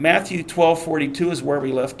Matthew 12:42 is where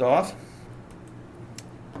we left off.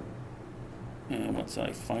 And once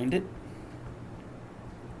I find it.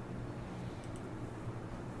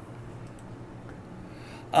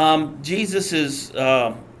 Jesus is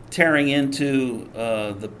tearing into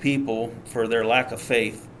the people for their lack of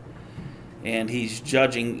faith. And he's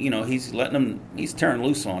judging, he's letting them, he's tearing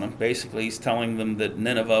loose on them. Basically, he's telling them that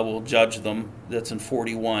Nineveh will judge them. That's in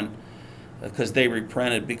 41, because they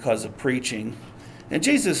repented because of preaching. And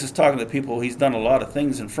Jesus is talking to people he's done a lot of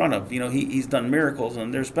things in front of. He's done miracles,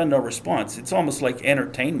 and there's been no response. It's almost like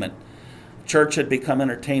entertainment. Church had become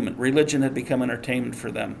entertainment. Religion had become entertainment for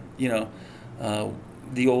them.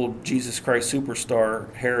 The old Jesus Christ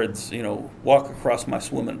superstar, Herod's, walk across my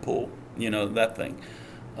swimming pool, that thing.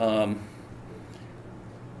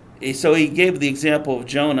 So he gave the example of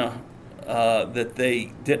Jonah, that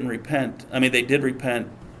they didn't repent. I mean, they did repent,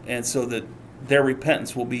 and so that their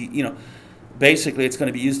repentance will be, basically it's going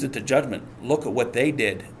to be used at the judgment. Look at what they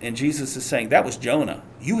did. And Jesus is saying, that was Jonah.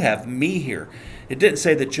 You have me here. It didn't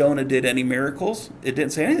say that Jonah did any miracles. It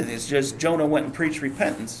didn't say anything. It's just Jonah went and preached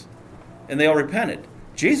repentance, and they all repented.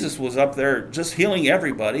 Jesus was up there just healing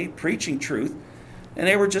everybody, preaching truth, and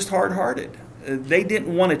they were just hard-hearted. They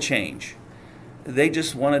didn't want to change. They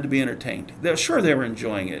just wanted to be entertained. Sure, they were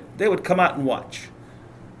enjoying it. They would come out and watch,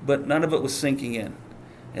 but none of it was sinking in.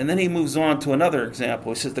 And then he moves on to another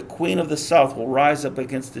example. He says, the queen of the south will rise up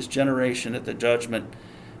against this generation at the judgment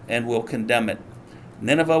and will condemn it.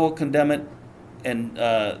 Nineveh will condemn it, and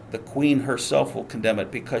the queen herself will condemn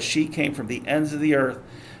it, because she came from the ends of the earth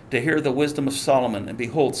to hear the wisdom of Solomon, and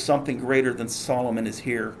behold, something greater than Solomon is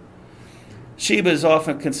here. Sheba is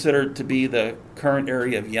often considered to be the current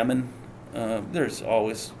area of Yemen. There's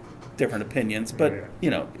always different opinions, but,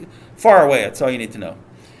 far away, that's all you need to know.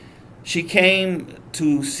 She came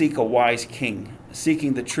to seek a wise king,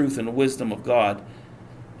 seeking the truth and the wisdom of God,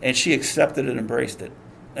 and she accepted and embraced it.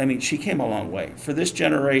 I mean, she came a long way. For this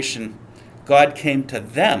generation, God came to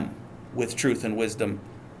them with truth and wisdom,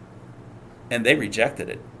 and they rejected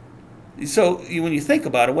it. So when you think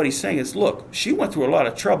about it, what he's saying is, look, she went through a lot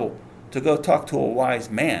of trouble to go talk to a wise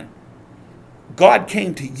man. God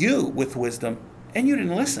came to you with wisdom, and you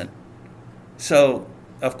didn't listen. So,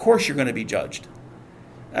 of course, you're going to be judged.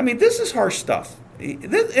 I mean, this is harsh stuff.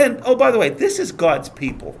 And, oh, by the way, this is God's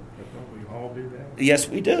people. But don't we all do that? Yes,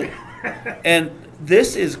 we do. And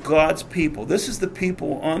this is God's people. This is the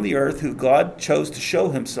people on the earth who God chose to show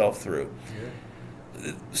himself through.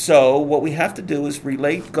 Yeah. So what we have to do is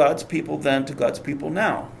relate God's people then to God's people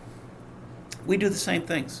now. We do the same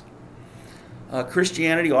things.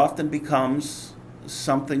 Christianity often becomes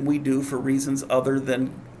something we do for reasons other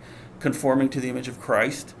than conforming to the image of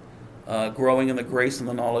Christ, growing in the grace and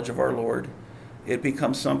the knowledge of our Lord. It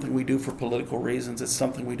becomes something we do for political reasons. It's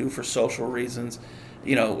something we do for social reasons.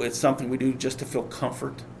 It's something we do just to feel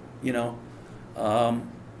comfort.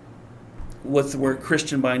 What's the word?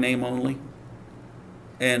 Christian by name only.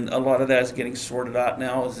 And a lot of that is getting sorted out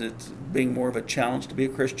now, as it's being more of a challenge to be a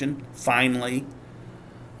Christian, finally.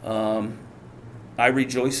 I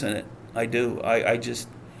rejoice in it. I do. I just,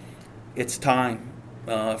 it's time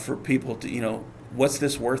for people to, what's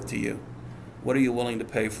this worth to you? What are you willing to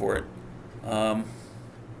pay for it? I'll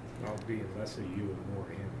be less of you and more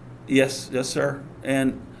him. Yes, sir.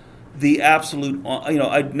 And the absolute,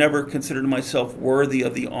 I'd never considered myself worthy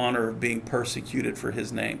of the honor of being persecuted for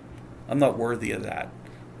his name. I'm not worthy of that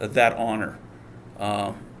honor.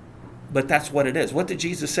 But that's what it is. What did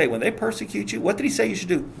Jesus say? When they persecute you, what did he say you should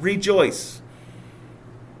do? Rejoice.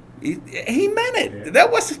 He meant it. Yeah.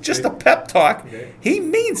 That wasn't just a pep talk. Okay. He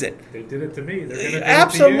means it. They did it to me. They're going to do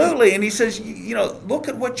Absolutely. It to you. And he says, look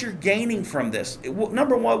at what you're gaining from this.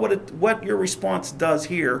 Number one, what your response does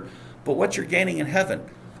here, but what you're gaining in heaven.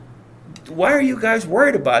 Why are you guys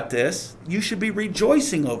worried about this? You should be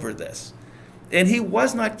rejoicing over this. And he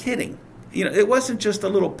was not kidding. It wasn't just a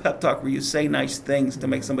little pep talk where you say nice things to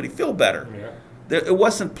make somebody feel better. Yeah. It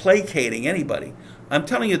wasn't placating anybody. I'm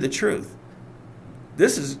telling you the truth.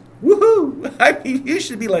 This is woohoo. I mean, you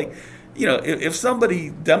should be like, if somebody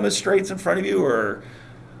demonstrates in front of you or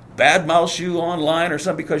badmouths you online or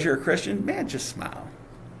something because you're a Christian, man, just smile.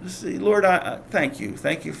 Just say, Lord, I thank you.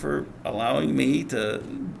 Thank you for allowing me to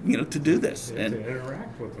do this. And to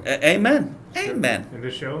interact with them. Amen. Amen. And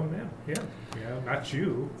to show them, not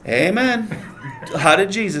you. Amen. How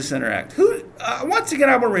did Jesus interact? Once again,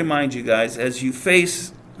 I want to remind you guys, as you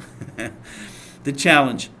face the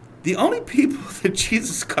challenge, the only people that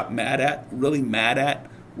Jesus got really mad at,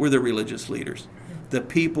 were the religious leaders. The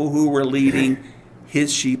people who were leading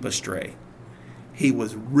his sheep astray. He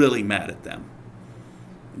was really mad at them.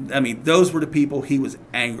 I mean, those were the people he was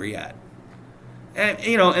angry at. And,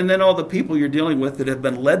 and then all the people you're dealing with that have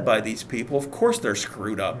been led by these people, of course they're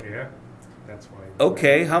screwed up. Yeah, that's why.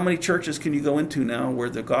 Okay, how many churches can you go into now where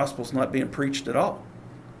the gospel's not being preached at all?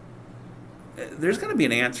 There's going to be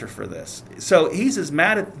an answer for this. So he's as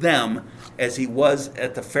mad at them as he was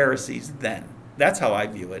at the Pharisees then. That's how I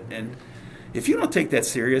view it. And if you don't take that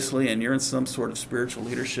seriously and you're in some sort of spiritual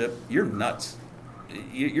leadership, you're nuts.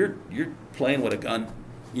 You're playing with a gun.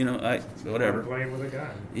 Whatever. I'm playing with a gun.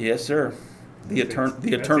 Yes, sir. The That's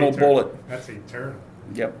eternal bullet. That's eternal.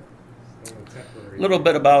 Yep. It's only temporary. A little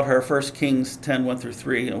bit about her, 1 Kings 10, 1 through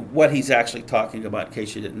 3, what he's actually talking about, in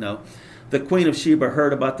case you didn't know. The Queen of Sheba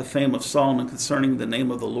heard about the fame of Solomon concerning the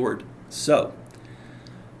name of the Lord. So,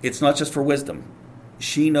 it's not just for wisdom.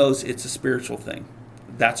 She knows it's a spiritual thing.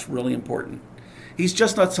 That's really important. He's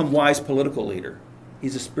just not some wise political leader.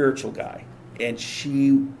 He's a spiritual guy. And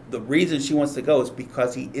the reason she wants to go is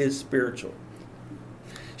because he is spiritual.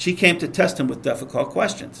 She came to test him with difficult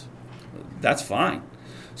questions. That's fine.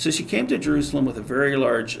 So she came to Jerusalem with a very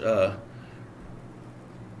large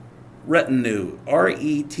retinue,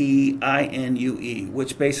 retinue,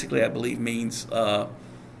 which basically I believe means, I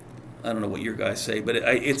don't know what your guys say, but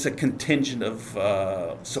it's a contingent of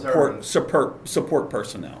support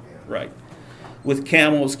personnel, right? With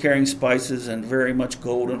camels carrying spices and very much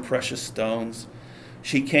gold and precious stones.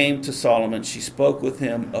 She came to Solomon. She spoke with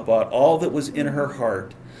him about all that was in her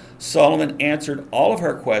heart. Solomon answered all of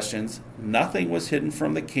her questions. Nothing was hidden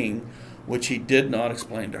from the king, which he did not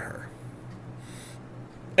explain to her.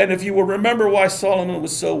 And if you will remember why Solomon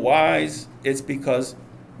was so wise, it's because,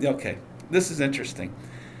 this is interesting.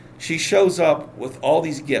 She shows up with all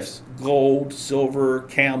these gifts, gold, silver,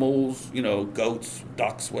 camels, goats,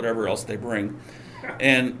 ducks, whatever else they bring.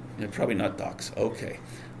 And probably not ducks, okay.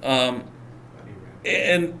 And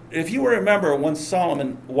if you will remember when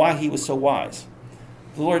Solomon, why he was so wise,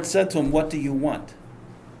 the Lord said to him, what do you want?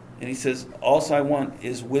 And he says, all I want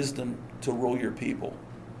is wisdom to rule your people.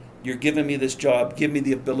 You're giving me this job. Give me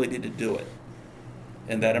the ability to do it.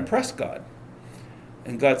 And that impressed God.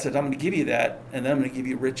 And God said, I'm going to give you that, and then I'm going to give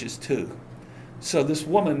you riches too. So this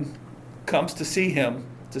woman comes to see him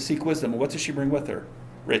to seek wisdom. And what does she bring with her?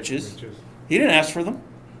 Riches. He didn't ask for them.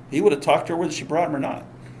 He would have talked to her whether she brought them or not.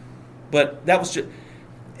 But that was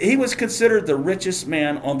he was considered the richest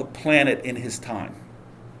man on the planet in his time.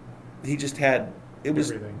 He just had,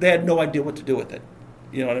 Everything. They had no idea what to do with it.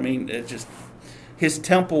 You know what I mean? His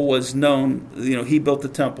temple was known, he built the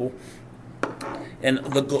temple. And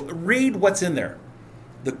read what's in there.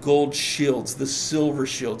 The gold shields, the silver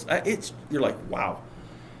shields. You're like, wow.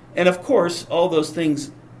 And of course, all those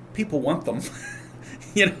things, people want them.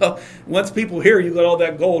 Once people hear you got all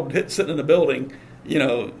that gold sitting in the building,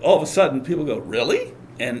 all of a sudden people go, really?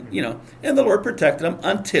 And, and the Lord protected them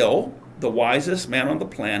until the wisest man on the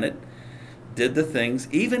planet did the things,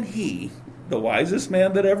 even he, the wisest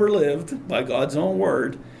man that ever lived, by God's own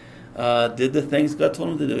word, did the things God told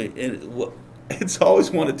him to do. And it's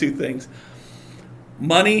always one of two things.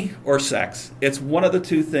 Money or sex. It's one of the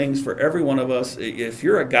two things for every one of us. If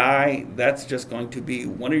you're a guy, that's just going to be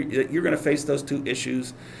you're going to face those two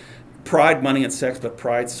issues. Pride, money, and sex, but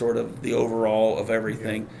pride's sort of the overall of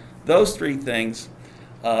everything. Yeah. Those three things,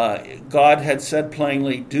 God had said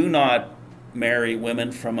plainly, do not marry women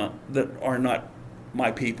that are not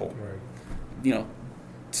my people. Right.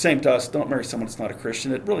 Same to us, don't marry someone that's not a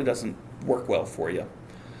Christian. It really doesn't work well for you.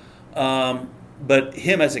 But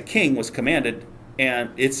him as a king was commanded, and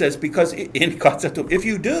it says, in God said to him, if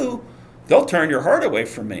you do, they'll turn your heart away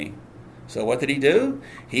from me. So what did he do?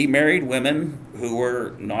 He married women who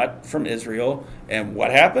were not from Israel, and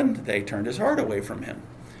what happened? They turned his heart away from him.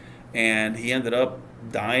 And he ended up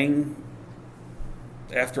dying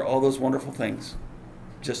after all those wonderful things.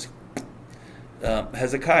 Just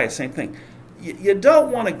Hezekiah, same thing. You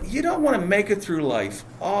don't want to make it through life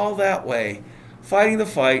all that way, fighting the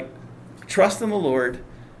fight, trust in the Lord,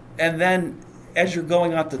 and then as you're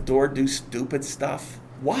going out the door, do stupid stuff.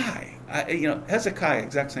 Why? Hezekiah,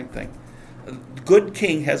 exact same thing. Good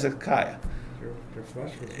King Hezekiah. Your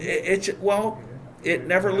flesh it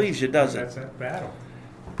never leaves you, does it? That's that battle.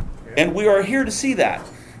 Yeah. And we are here to see that.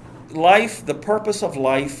 Life, the purpose of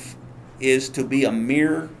life is to be a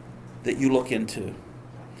mirror that you look into.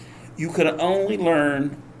 You can only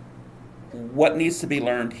learn what needs to be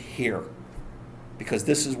learned here, because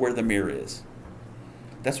this is where the mirror is.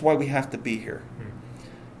 That's why we have to be here.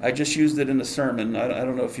 I just used it in a sermon. I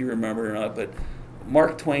don't know if you remember or not, but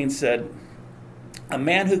Mark Twain said, a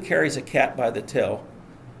man who carries a cat by the tail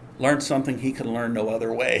learns something he can learn no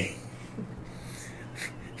other way.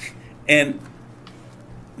 And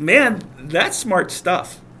man, that's smart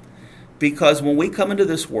stuff. Because when we come into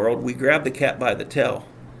this world, we grab the cat by the tail,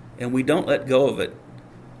 and we don't let go of it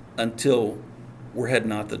until we're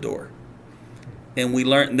heading out the door. And we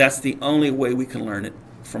learn, that's the only way we can learn it,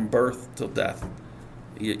 from birth till death.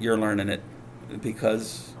 You're learning it,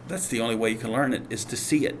 because that's the only way you can learn it, is to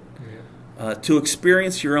see it. To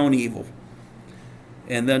experience your own evil,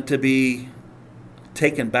 and then to be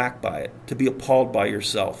taken back by it, to be appalled by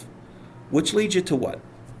yourself, which leads you to what?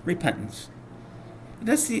 Repentance.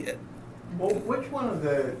 That's the... Well, which one of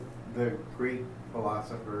the Greek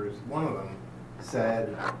philosophers, one of them,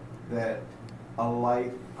 said that a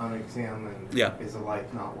life unexamined is a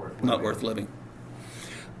life not worth living? Not worth living.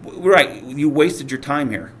 Right. You wasted your time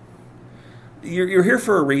here. You're here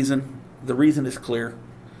for a reason. The reason is clear.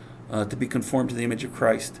 To be conformed to the image of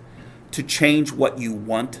Christ. To change what you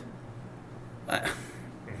want.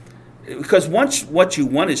 Because once what you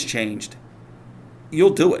want is changed,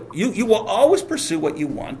 you'll do it. You will always pursue what you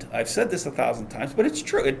want. I've said this 1,000 times, but it's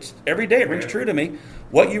true. Every day it rings true to me.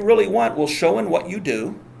 What you really want will show in what you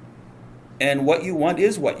do, and what you want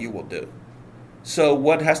is what you will do. So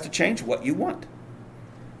what has to change? What you want.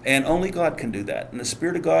 And only God can do that. And the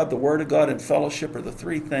Spirit of God, the Word of God, and fellowship are the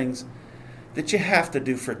three things that you have to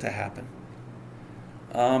do for it to happen.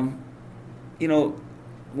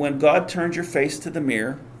 When God turns your face to the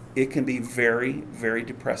mirror, it can be very, very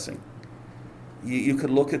depressing. You could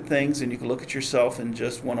look at things and you could look at yourself and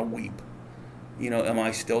just want to weep. Am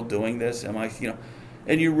I still doing this?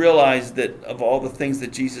 And you realize that of all the things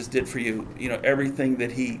that Jesus did for you, everything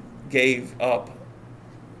that he gave up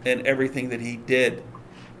and everything that he did,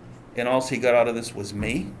 and all he got out of this was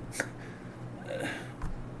me.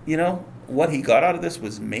 What he got out of this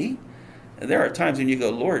was me. And there are times when you go,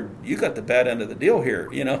 Lord, you got the bad end of the deal here,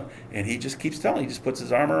 and he just keeps telling you, he just puts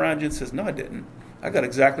his arm around you and says, no, I didn't. I got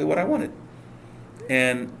exactly what I wanted.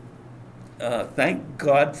 And thank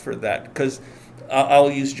God for that, because I'll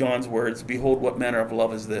use John's words, behold, what manner of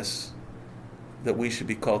love is this, that we should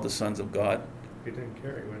be called the sons of God. He didn't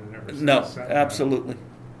care. He would have never said No, that. absolutely.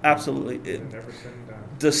 Absolutely. Never said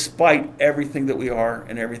that. Despite everything that we are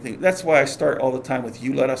and everything. That's why I start all the time with,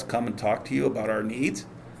 you let us come and talk to you about our needs.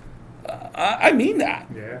 I mean that.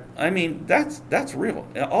 Yeah. I mean, that's real.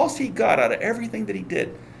 All he got out of everything that he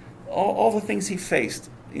did, all the things he faced,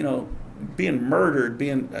 being murdered,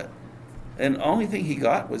 and the only thing he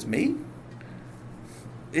got was me.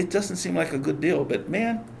 It doesn't seem like a good deal, but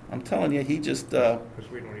man, I'm telling you, he just... Because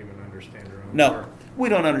we don't even understand our own No, heart. we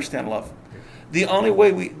don't understand love. The only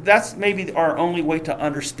way that's maybe our only way to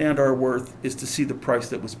understand our worth is to see the price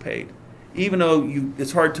that was paid. Even though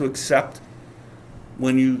it's hard to accept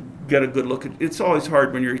when you get a good look at, it's always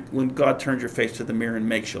hard when God turns your face to the mirror and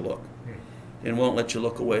makes you look, and won't let you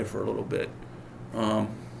look away for a little bit.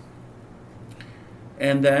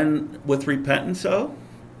 And then with repentance, as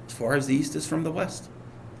far as the east is from the west.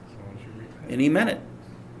 As long as you repent. And he meant it.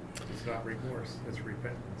 It's not remorse, it's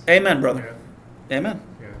repentance. Amen, brother. Yeah. Amen.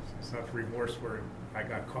 Yeah, it's not remorse where I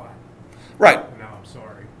got caught. Right. Now I'm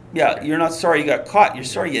sorry. Yeah, you're not sorry you got caught. You're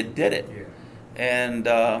sorry you did it. Yeah. And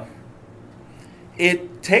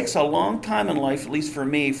it takes a long time in life, at least for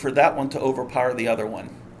me, for that one to overpower the other one.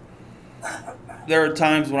 There are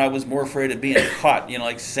times when I was more afraid of being caught,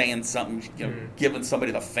 like saying something, giving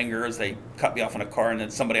somebody the finger as they cut me off in a car, and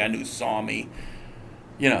then somebody I knew saw me,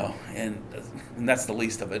 and that's the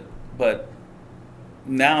least of it. But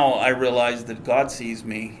now I realize that God sees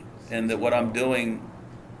me, and that what I'm doing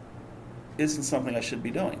isn't something I should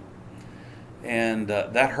be doing. And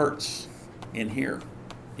that hurts in here,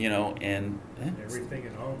 and... Everything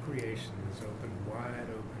in all creation is open, wide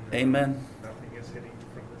open. Amen. Nothing is hidden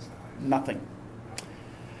from his eyes. Nothing.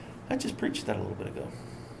 I just preached that a little bit ago.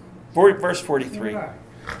 Verse 43. Right.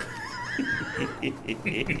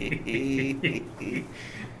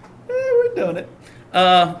 We're doing it.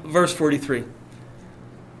 Verse 43.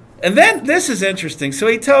 And then this is interesting. So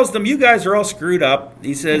he tells them, you guys are all screwed up.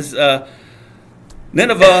 He says,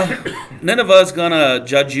 Nineveh is going to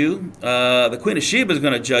judge you. The Queen of Sheba is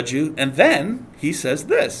going to judge you. And then he says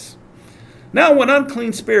this. Now when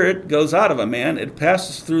unclean spirit goes out of a man, it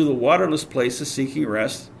passes through the waterless places seeking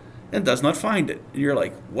rest and does not find it. And you're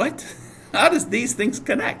like, what? How does these things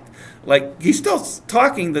connect? Like, he's still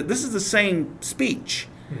talking that this is the same speech.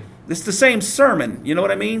 This is the same sermon. You know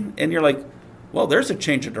what I mean? And you're like, well, there's a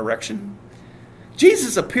change of direction.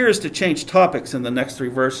 Jesus appears to change topics in the next 3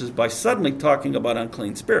 verses by suddenly talking about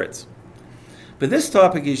unclean spirits. But this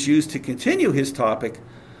topic is used to continue his topic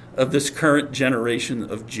of this current generation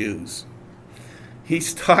of Jews.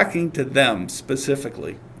 He's talking to them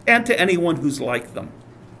specifically, and to anyone who's like them.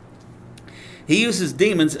 He uses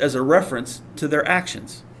demons as a reference to their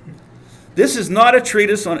actions. This is not a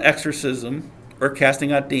treatise on exorcism or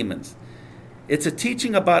casting out demons. It's a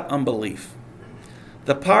teaching about unbelief.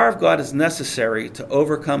 The power of God is necessary to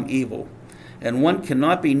overcome evil, and one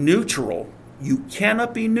cannot be neutral. You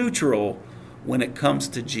cannot be neutral when it comes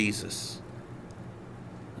to Jesus.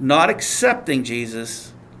 Not accepting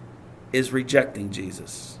Jesus is rejecting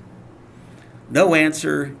Jesus. No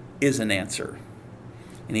answer is an answer.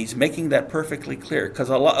 And he's making that perfectly clear, because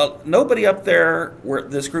nobody up there where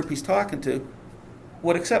this group he's talking to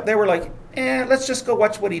would accept. They were like, let's just go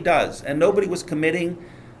watch what he does. And nobody was committing.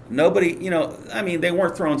 Nobody, they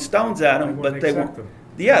weren't throwing stones at him, but they were.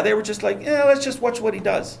 Yeah, they were just like, let's just watch what he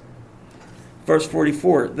does. Verse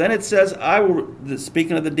 44, then it says,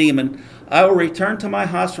 speaking of the demon, I will return to my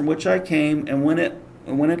house from which I came, and when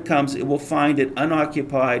it comes, it will find it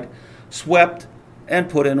unoccupied, swept, and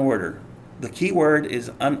put in order. The key word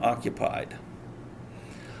is unoccupied.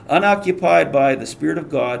 Unoccupied by the Spirit of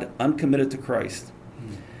God, uncommitted to Christ.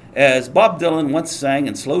 As Bob Dylan once sang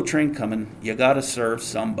in Slow Train Coming, you got to serve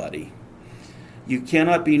somebody. You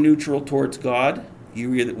cannot be neutral towards God.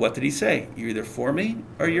 What did he say? You're either for me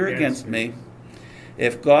or you're against me.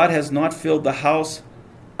 If God has not filled the house,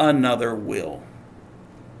 another will.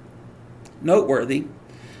 Noteworthy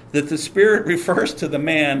that the Spirit refers to the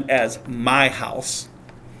man as my house.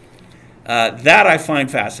 That I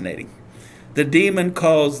find fascinating. The demon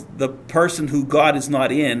calls the person who God is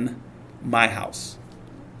not in my house.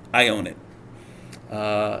 I own it.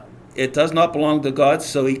 It does not belong to God,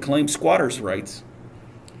 so he claims squatter's rights.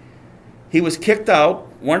 He was kicked out,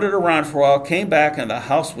 wandered around for a while, came back, and the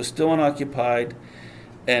house was still unoccupied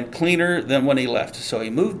and cleaner than when he left. So he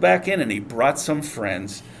moved back in and he brought some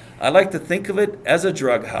friends. I like to think of it as a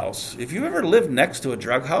drug house. If you ever lived next to a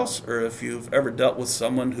drug house, or if you've ever dealt with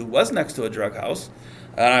someone who was next to a drug house,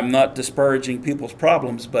 and I'm not disparaging people's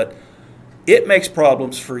problems, but it makes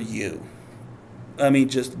problems for you.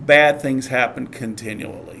 Just bad things happen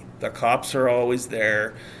continually. The cops are always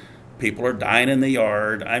there. People are dying in the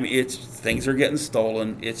yard. Things are getting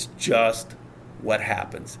stolen. It's just what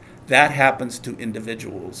happens. That happens to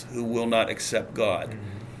individuals who will not accept God.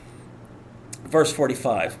 Mm-hmm. Verse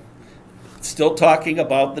 45. Still talking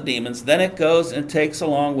about the demons. Then it goes and takes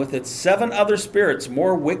along with it 7 other spirits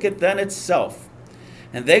more wicked than itself.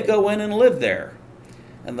 And they go in and live there.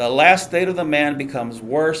 And the last state of the man becomes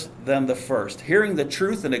worse than the first. Hearing the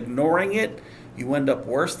truth and ignoring it, you end up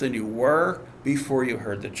worse than you were before you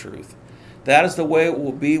heard the truth. That is the way it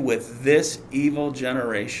will be with this evil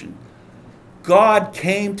generation. God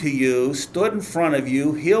came to you, stood in front of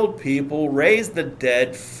you, healed people, raised the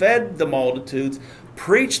dead, fed the multitudes,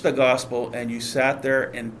 preached the gospel, and you sat there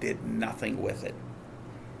and did nothing with it.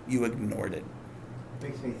 You ignored it.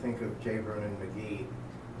 Makes me think of J. Vernon McGee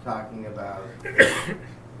talking about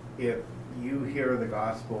if you hear the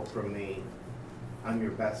gospel from me, I'm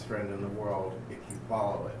your best friend in the world if you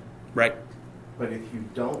follow it. Right. But if you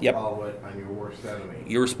don't follow it, I'm your worst enemy.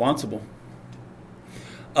 You're responsible.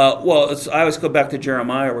 I always go back to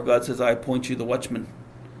Jeremiah where God says, I appoint you the watchman.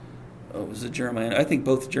 Was it Jeremiah? I think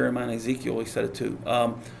both Jeremiah and Ezekiel, he said it too.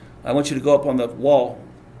 I want you to go up on the wall,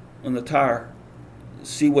 on the tower,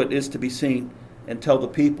 see what is to be seen, and tell the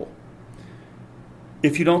people.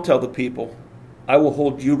 If you don't tell the people, I will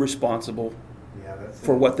hold you responsible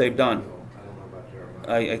for what they've done. I don't know about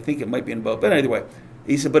Jeremiah. I think it might be in both. But anyway,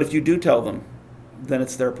 he said, but if you do tell them, then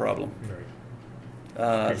it's their problem.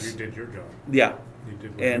 Right. Because you did your job. Yeah. You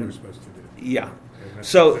did what you were supposed to do. Yeah.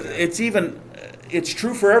 So it's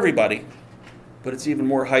true for everybody, but it's even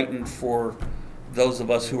more heightened for those of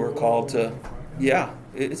us who are called to,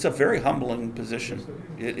 it's a very humbling position.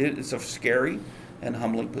 It's a scary and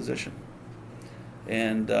humbling position.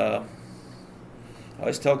 And I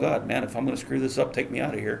always tell God, man, if I'm going to screw this up, take me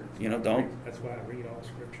out of here. Don't. That's why I read all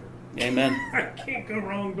Scripture. Amen. I can't go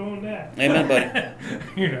wrong doing that. Amen,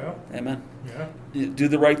 buddy. Amen. Yeah. Do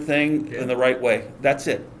the right thing in the right way. That's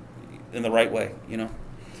it. In the right way,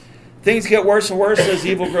 Things get worse and worse as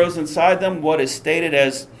evil grows inside them. What is stated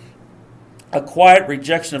as a quiet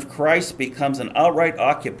rejection of Christ becomes an outright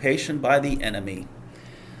occupation by the enemy.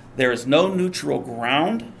 There is no neutral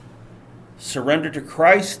ground. Surrender to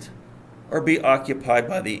Christ or be occupied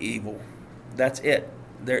by the evil. That's it.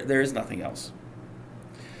 There is nothing else.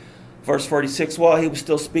 Verse 46, while he was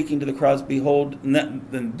still speaking to the crowds, behold,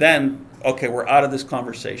 and then, we're out of this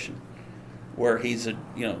conversation where he's,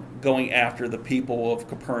 going after the people of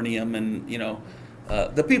Capernaum and,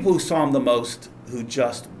 the people who saw him the most who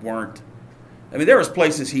just weren't. There was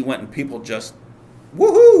places he went and people just,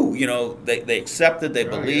 woohoo, they accepted, they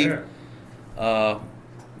believed. Yeah.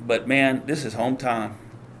 But man, this is hometown.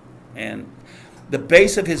 And the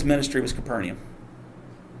base of his ministry was Capernaum.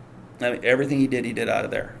 I mean, everything he did out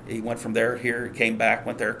of there. He went from there, here, came back,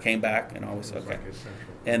 went there, came back, and always, It was okay. like essential.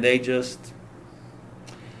 And they just...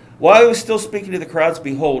 While he was still speaking to the crowds,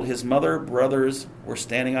 behold, his mother, brothers were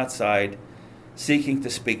standing outside, seeking to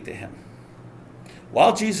speak to him.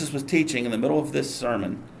 While Jesus was teaching in the middle of this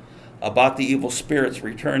sermon about the evil spirits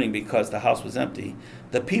returning because the house was empty,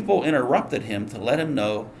 the people interrupted him to let him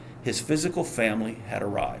know his physical family had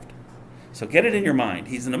arrived. So get it in your mind.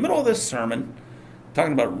 He's in the middle of this sermon,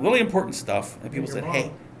 talking about really important stuff, and people said,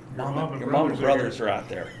 hey, your mom and brothers are out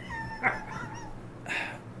there.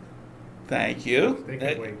 Thank you. They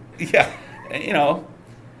can wait. Yeah, you know,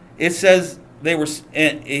 it says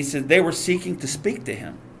he said they were seeking to speak to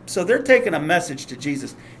him. So they're taking a message to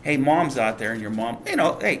Jesus. Hey, mom's out there, and your mom, you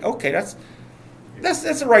know, hey, okay, that's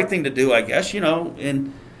the right thing to do, I guess, you know,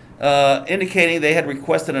 and indicating they had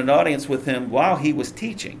requested an audience with him while he was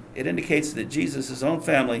teaching. It indicates that Jesus' own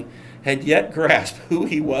family had yet grasped who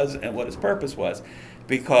he was and what his purpose was.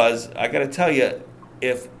 Because I got to tell you,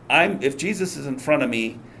 if Jesus is in front of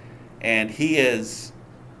me and he is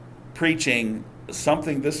preaching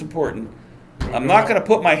something this important, I'm not going to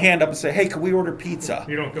put my hand up and say, hey, can we order pizza?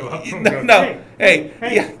 You don't go up and No, go, no. Hey,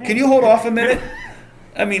 yeah, can you hold off a minute?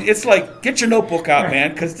 I mean, it's like, get your notebook out,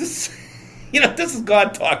 man, because this, you know, this is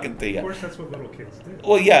God talking to Of you. course, that's what little kids do.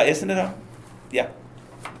 Well, yeah, isn't it? Yeah.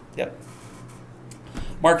 Yep.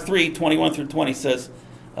 Mark 3:21 through 20 says,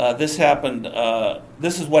 this happened,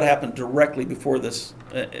 this is what happened directly before this,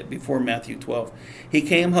 before Matthew 12. He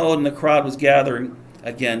came home and the crowd was gathering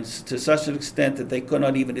again to such an extent that they could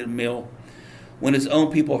not even eat a meal. When his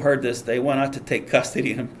own people heard this, they went out to take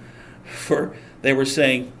custody of him, for they were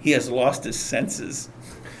saying, he has lost his senses.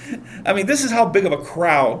 I mean, this is how big of a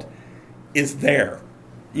crowd is there.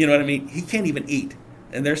 You know what I mean? He can't even eat.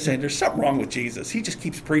 And they're saying, there's something wrong with Jesus. He just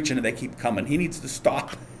keeps preaching and they keep coming. He needs to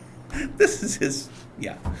stop. This is his,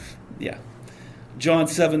 yeah. John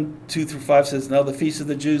 7:2-5 says, now the feast of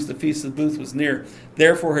the Jews, the feast of the booth was near.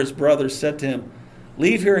 Therefore his brothers said to him,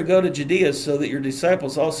 leave here and go to Judea so that your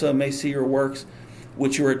disciples also may see your works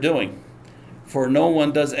which you are doing. For no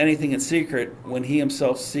one does anything in secret when he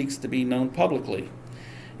himself seeks to be known publicly.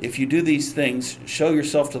 If you do these things, show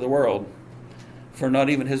yourself to the world, for not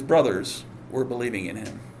even his brothers were believing in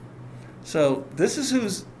him. So this is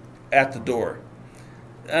who's at the door.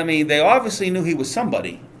 I mean, they obviously knew he was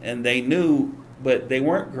somebody, and they knew, but they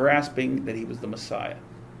weren't grasping that he was the Messiah.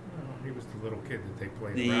 Well, he was the little kid that they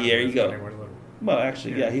played There around you with go. when they were little. Well,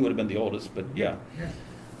 actually, Yeah. yeah, he would have been the oldest, but yeah.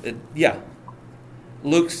 Yeah.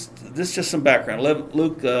 This is just some background.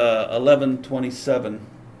 Luke 11:27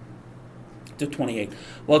 to 28.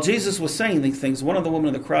 While Jesus was saying these things, one of the women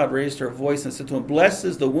in the crowd raised her voice and said to him, blessed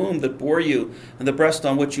is the womb that bore you and the breast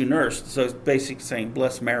on which you nursed. So it's basically saying,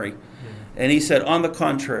 bless Mary. And he said, on the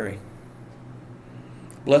contrary,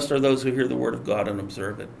 blessed are those who hear the word of God and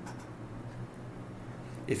observe it.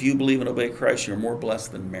 If you believe and obey Christ, you're more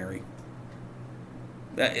blessed than Mary.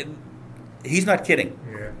 He's not kidding.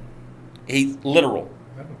 Yeah. He's literal.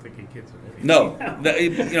 I don't think he kids with anything.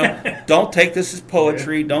 No, don't take this as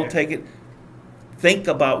poetry. Don't Yeah. take it. Think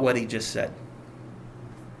about what he just said.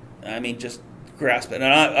 I mean, just grasp it. And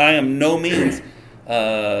I am no means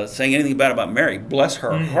saying anything bad about Mary. Bless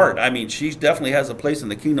her heart. I mean, she definitely has a place in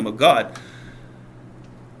the kingdom of God.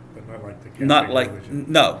 But not like the Catholic Not like, religion.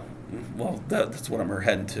 no. Well, that's what I'm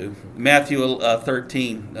heading to. Matthew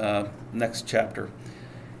 13, next chapter.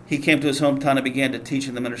 He came to his hometown and began to teach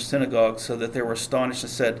in the men's synagogue, so that they were astonished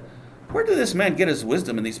and said, where did this man get his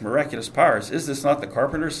wisdom and these miraculous powers? Is this not the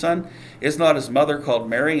carpenter's son? Is not his mother called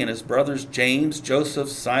Mary, and his brothers James, Joseph,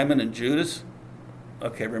 Simon, and Judas?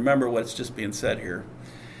 Okay, remember what's just being said here.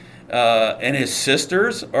 And his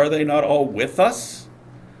sisters, are they not all with us?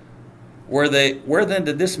 Where then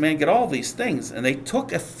did this man get all these things? And they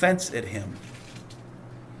took offense at him.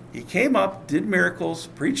 He came up, did miracles,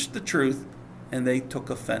 preached the truth, and they took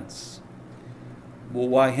offense. Well,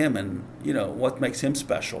 why him? And, what makes him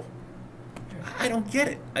special? I don't get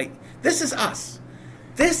it. This is us.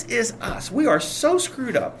 This is us. We are so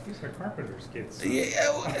screwed up. He's the carpenter's kid. So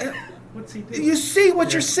what's he do? You see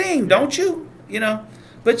what you're seeing, don't you?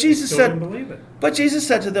 But Jesus Still said, didn't believe it. But Jesus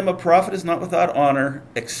said to them, a prophet is not without honor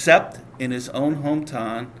except in his own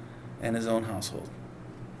hometown and his own household.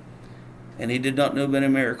 And he did not do many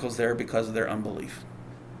miracles there because of their unbelief.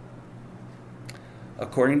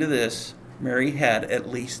 According to this, Mary had at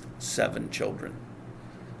least 7 children.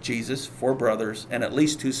 Jesus, 4 brothers, and at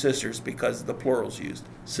least 2 sisters because the plural's used.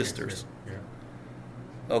 Sisters. Yeah.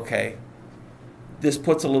 Okay. This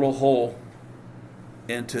puts a little hole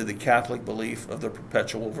into the Catholic belief of the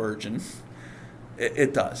perpetual virgin.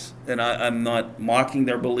 It does. And I'm not mocking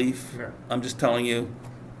their belief. No. I'm just telling you,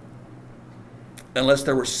 unless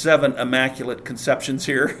there were 7 immaculate conceptions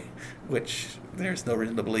here, which there's no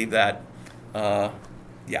reason to believe that.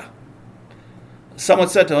 Yeah. Someone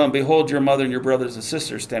said to him, "Behold, your mother and your brothers and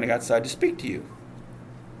sisters standing outside to speak to you."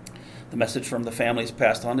 The message from the family is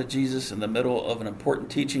passed on to Jesus. In the middle of an important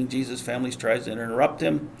teaching, Jesus' family tries to interrupt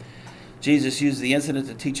him. Jesus used the incident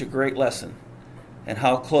to teach a great lesson and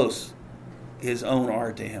how close his own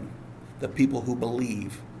are to him. The people who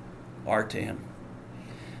believe are to him.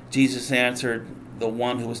 Jesus answered the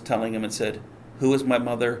one who was telling him and said, "Who is my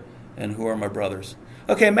mother and who are my brothers?"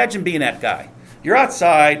 Okay, imagine being that guy. You're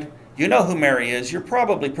outside. You know who Mary is. You're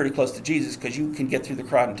probably pretty close to Jesus because you can get through the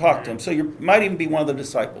crowd and talk to him. So you might even be one of the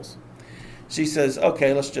disciples. She says,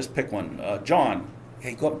 "Okay, let's just pick one. John,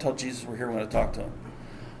 hey, go up and tell Jesus we're here. We're going to talk to him."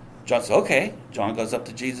 John says, "Okay." John goes up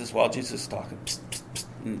to Jesus while Jesus is talking. Psst, psst, psst,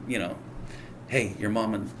 and, "Hey, your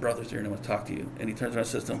mom and brothers are here and I want to talk to you." And he turns around and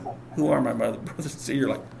says to them, "Who are my brothers?" So you're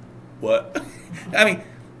like, what? I mean,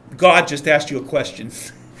 God just asked you a question.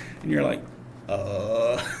 And you're like,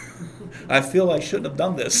 I feel I shouldn't have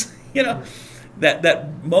done this.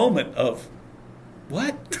 That moment of,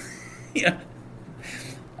 what?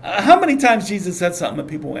 How many times Jesus said something and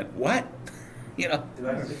people went, what? Did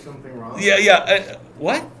I say something wrong? Yeah.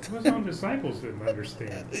 What? His own disciples didn't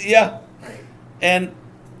understand. Yeah. Right. And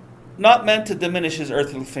not meant to diminish his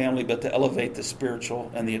earthly family, but to elevate the spiritual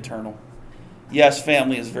and the eternal. Yes,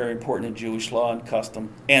 family is very important in Jewish law and custom,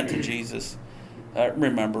 and to Jesus.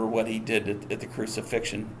 Remember what he did at the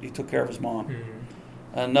crucifixion. He took care of his mom.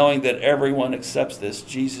 Mm-hmm. Knowing that everyone accepts this,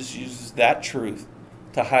 Jesus uses that truth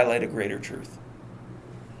to highlight a greater truth.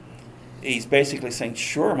 He's basically saying,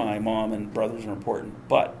 sure, my mom and brothers are important,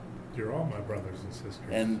 but you're all my brothers and sisters.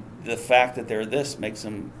 And the fact that they're this makes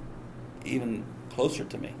them even closer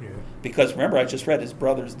to me. Yeah. Because remember, I just read his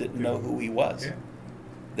brothers didn't know who he was. Yeah.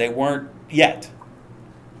 They weren't yet.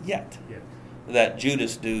 That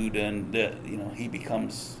Judas dude, and he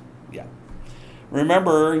becomes,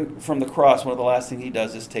 Remember, from the cross, one of the last things he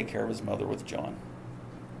does is take care of his mother with John.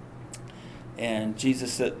 And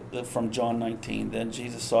Jesus said, from John 19, then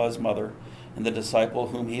Jesus saw his mother and the disciple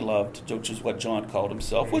whom he loved, which is what John called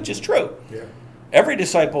himself, which is true. Yeah. Every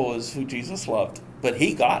disciple is who Jesus loved, but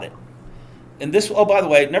he got it. And this, by the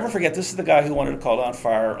way, never forget, this is the guy who wanted to call down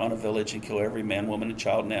fire on a village and kill every man, woman, and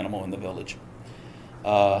child and animal in the village.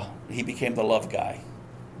 He became the love guy.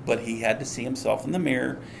 But he had to see himself in the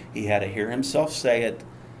mirror. He had to hear himself say it,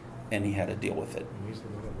 and he had to deal with it.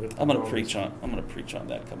 I'm going to preach on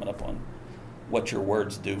that coming up on what your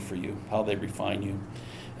words do for you, how they refine you.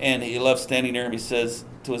 And he loves standing there, and he says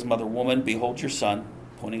to his mother, "Woman, behold your son,"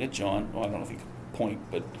 pointing at John. Well, I don't know if he could point,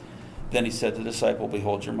 but then he said to the disciple,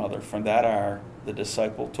 "Behold your mother." From that hour, the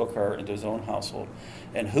disciple took her into his own household.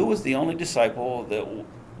 And who was the only disciple that,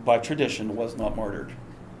 by tradition, was not martyred?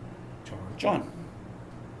 John.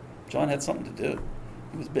 John had something to do.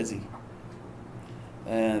 He was busy.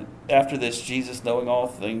 And after this, Jesus, knowing all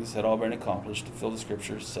things had all been accomplished, to fill the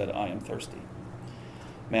scriptures, said, "I am thirsty."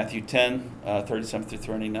 Matthew 10, 37 through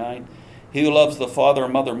 39. He who loves the father or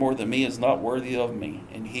mother more than me is not worthy of me,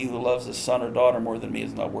 and he who loves his son or daughter more than me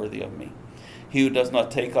is not worthy of me. He who does not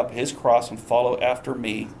take up his cross and follow after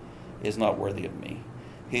me is not worthy of me.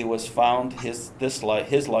 He who has found his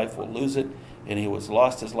life will lose it, and he who has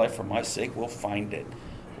lost his life for my sake will find it.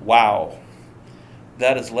 Wow.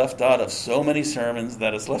 That is left out of so many sermons.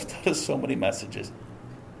 That is left out of so many messages.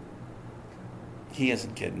 He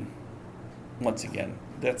isn't kidding. Once again,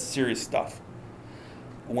 that's serious stuff.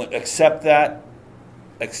 Accept that.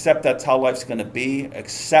 Accept that's how life's going to be.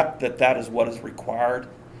 Accept that is what is required.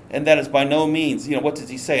 And that is by no means, what does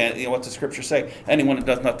he say? What does Scripture say? Anyone that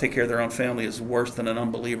does not take care of their own family is worse than an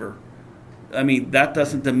unbeliever. I mean, that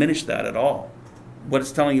doesn't diminish that at all. What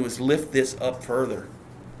it's telling you is lift this up further.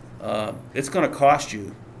 It's going to cost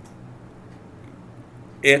you.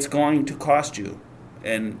 It's going to cost you.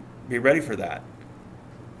 And be ready for that.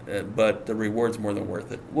 But the reward's more than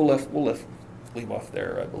worth it. We'll leave off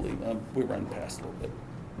there, I believe. We run past a little bit.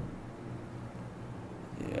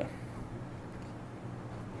 Yeah.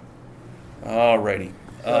 Alrighty.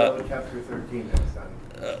 So chapter 13 next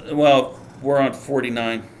time. Well, we're on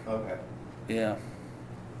 49. Okay. Yeah.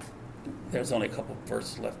 There's only a couple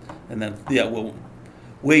verses left. And then,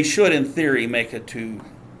 we should, in theory, make it to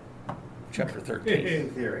chapter 13. In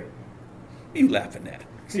theory. You laughing at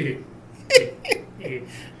it.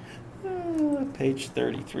 Page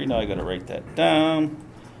 33. Now I got to write that down.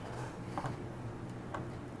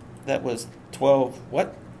 That was 12,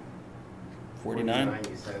 what? 49?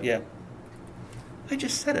 49 you said. Yeah. I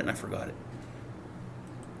just said it and I forgot it.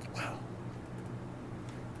 Wow.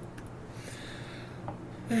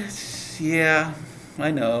 Yeah,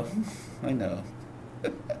 I know.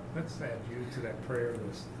 Let's add you to that prayer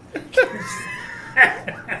list.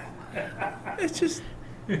 It's just,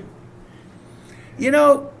 you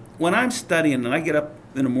know, when I'm studying and I get up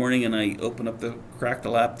in the morning and I crack the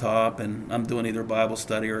laptop and I'm doing either a Bible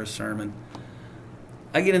study or a sermon,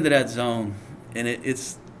 I get into that zone and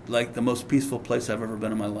it's like the most peaceful place I've ever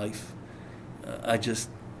been in my life.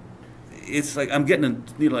 It's like I'm getting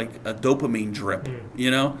like a dopamine drip,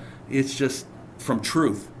 you know? It's just from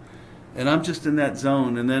truth. And I'm just in that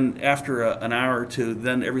zone. And then after an hour or two,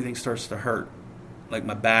 then everything starts to hurt, like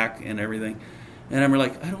my back and everything. And I'm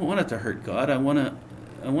like, I don't want it to hurt, God. I want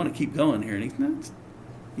to keep going here. And he's, no,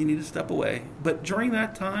 you need to step away. But during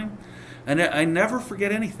that time, and I never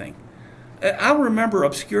forget anything. I'll remember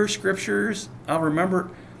obscure scriptures. I'll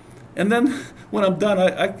remember, and then when I'm done,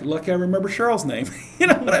 I remember Cheryl's name. You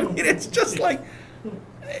know what I mean? It's just like,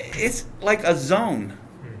 it's like a zone.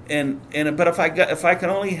 But if I can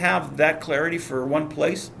only have that clarity for one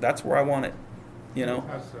place, that's where I want it. You know.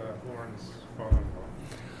 How's Lauren's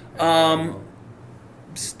father-in-law?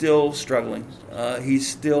 Still struggling. He's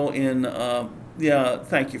still in.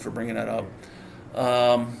 Thank you for bringing that up.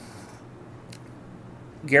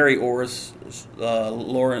 Gary Orris,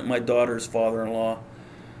 Lauren, my daughter's father-in-law.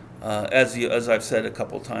 As I've said a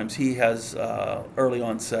couple of times, he has early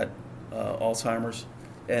onset Alzheimer's,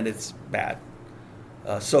 and it's bad.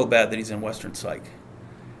 So bad that he's in Western Psych.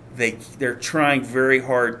 They're trying very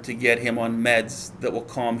hard to get him on meds that will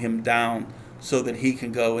calm him down so that he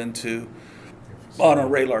can go into on a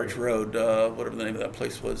Ray Large Road, whatever the name of that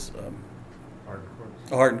place was.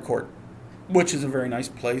 Hardin Court, which is a very nice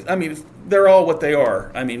place. I mean, they're all what they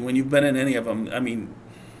are. I mean, when you've been in any of them, I mean,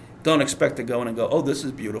 don't expect to go in and go, oh, this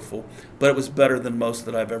is beautiful. But it was better than most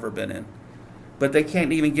that I've ever been in. But they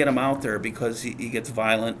can't even get him out there because he gets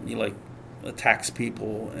violent and he attacks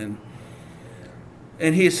people, and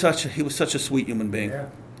he was such a sweet human being. Yeah.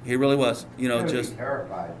 He really was. You know, just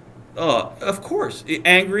terrified. Oh, of course,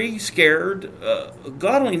 angry, scared.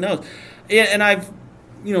 God only knows. And I've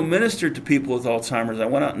ministered to people with Alzheimer's. I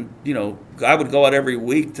went out and I would go out every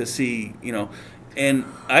week to see and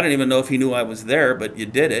I didn't even know if he knew I was there, but you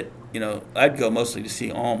did it. I'd go mostly to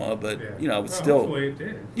see Alma, but I would still. Hopefully it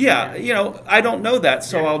did. Yeah, I don't know that,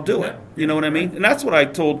 so I'll do it. You know what I mean? And that's what I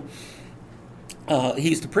told. He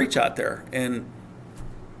used to preach out there, and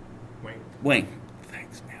Wayne,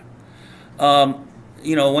 thanks, man.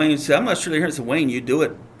 Wayne said, "I'm not sure they're here." I said, "Wayne, you do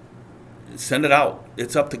it. Send it out.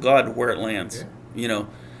 It's up to God where it lands." Yeah.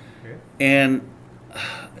 And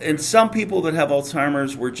some people that have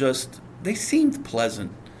Alzheimer's were they seemed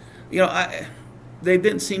pleasant. They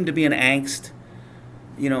didn't seem to be an angst.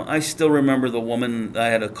 I still remember the woman I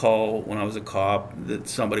had a call when I was a cop that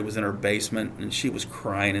somebody was in her basement and she was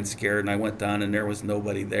crying and scared, and I went down and there was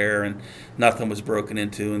nobody there and nothing was broken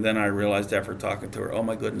into, and then I realized after talking to her, oh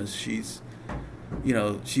my goodness, she's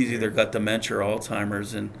either got dementia or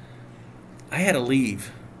Alzheimer's, and I had to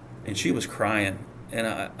leave and she was crying, and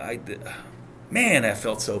I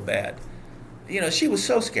felt so bad. She was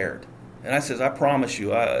so scared, and I says, I promise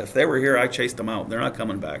you, if they were here, I chased them out. They're not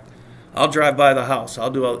coming back. I'll drive by the house. I'll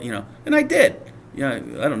do and I did. I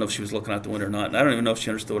don't know if she was looking out the window or not. And I don't even know if she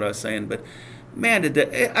understood what I was saying. But, man,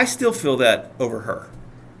 I still feel that over her.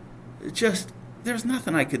 There's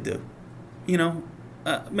nothing I could do.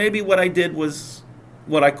 Maybe what I did was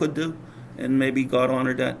what I could do, and maybe God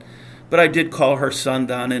honored that. But I did call her son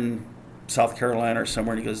down in South Carolina or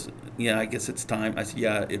somewhere, and he goes, yeah, I guess it's time. I said,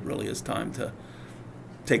 yeah, it really is time to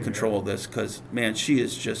take control of this because, man, she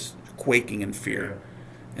is just quaking in fear.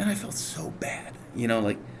 And I felt so bad,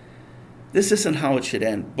 this isn't how it should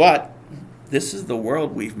end. But this is the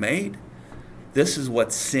world we've made. This is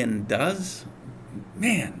what sin does.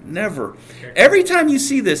 Man, never. Every time you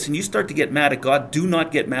see this and you start to get mad at God, do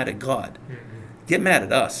not get mad at God. Get mad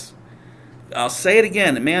at us. I'll say it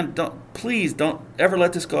again, man, please don't ever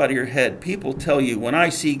let this go out of your head. People tell you, when I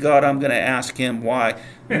see God, I'm going to ask him why.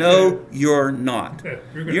 No, you're not.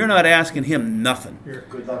 You're not asking him nothing.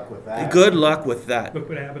 Good luck with that. Good luck with that. Look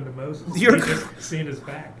what happened to Moses. You're He just seen his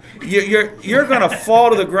back. You're going to fall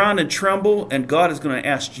to the ground and tremble, and God is going to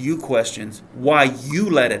ask you questions. Why you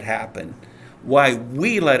let it happen. Why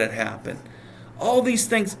we let it happen. All these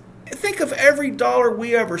things. Think of every dollar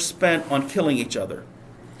we ever spent on killing each other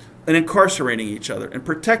and incarcerating each other and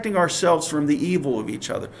protecting ourselves from the evil of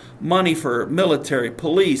each other. Money for military,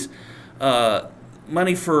 police,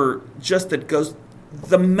 money for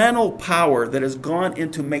the mental power that has gone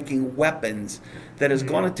into making weapons, that has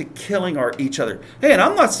gone into killing each other. Hey, and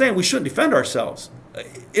I'm not saying we shouldn't defend ourselves.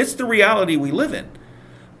 It's the reality we live in.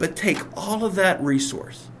 But take all of that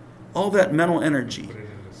resource, all that mental energy,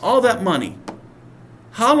 all that money,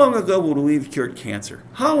 How long ago would we have cured cancer?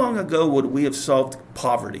 How long ago would we have solved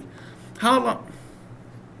poverty? How long?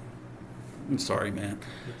 I'm sorry, man.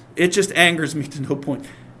 It just angers me to no point.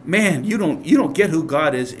 Man, you don't get who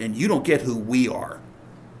God is, and you don't get who we are.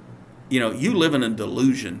 You live in a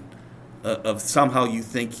delusion of somehow you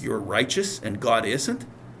think you're righteous and God isn't.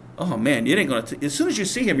 Oh man, you ain't gonna. As soon as you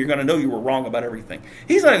see Him, you're gonna know you were wrong about everything.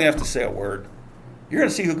 He's not gonna have to say a word. You're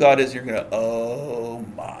gonna see who God is. You're gonna, oh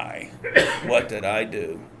my, what did I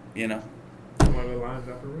do? One of the lines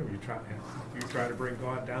up the room. You try to bring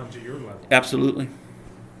God down to your level. Absolutely.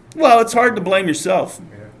 Well, it's hard to blame yourself,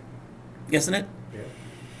 isn't it? Yeah.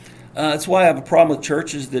 That's why I have a problem with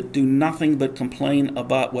churches that do nothing but complain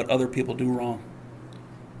about what other people do wrong.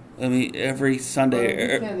 I mean, every Sunday.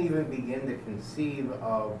 Well, we can't even begin to conceive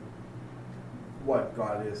of what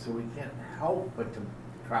God is, so we can't help but to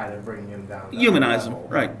try to bring Him down. Humanize Him,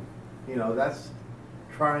 right? That's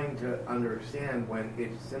trying to understand when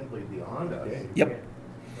it's simply beyond us. Yep.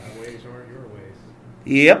 My ways aren't your ways.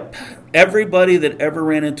 Yep. Everybody that ever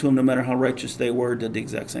ran into Him, no matter how righteous they were, did the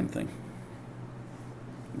exact same thing.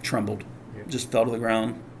 Trembled. Yep. Just fell to the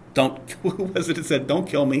ground. Who was it that said, don't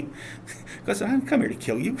kill me? Because I didn't come here to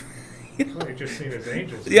kill you. Well, you just seen His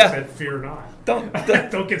angels. Yeah. He said, fear not. Don't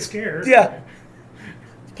Don't get scared. Yeah.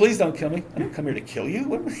 Please don't kill me. I didn't come here to kill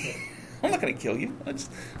you. I'm not going to kill you.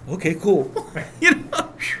 Okay, cool.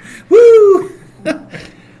 Woo!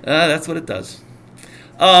 That's what it does.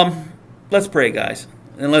 Let's pray, guys.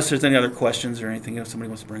 Unless there's any other questions or anything else somebody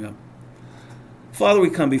wants to bring up. Father, we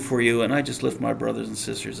come before you, and I just lift my brothers and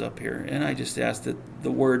sisters up here, and I just ask that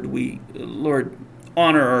the word Lord,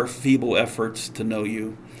 honor our feeble efforts to know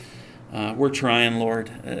you. We're trying,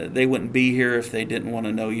 Lord. They wouldn't be here if they didn't want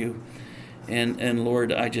to know you. And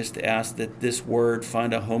Lord, I just ask that this word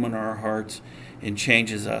find a home in our hearts and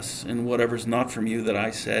changes us. And whatever's not from you that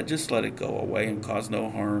I said, just let it go away and cause no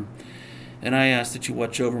harm. And I ask that you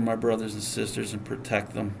watch over my brothers and sisters and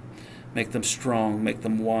protect them. Make them strong, make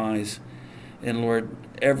them wise. And Lord,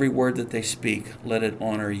 every word that they speak, let it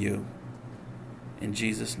honor you. In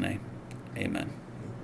Jesus' name, amen.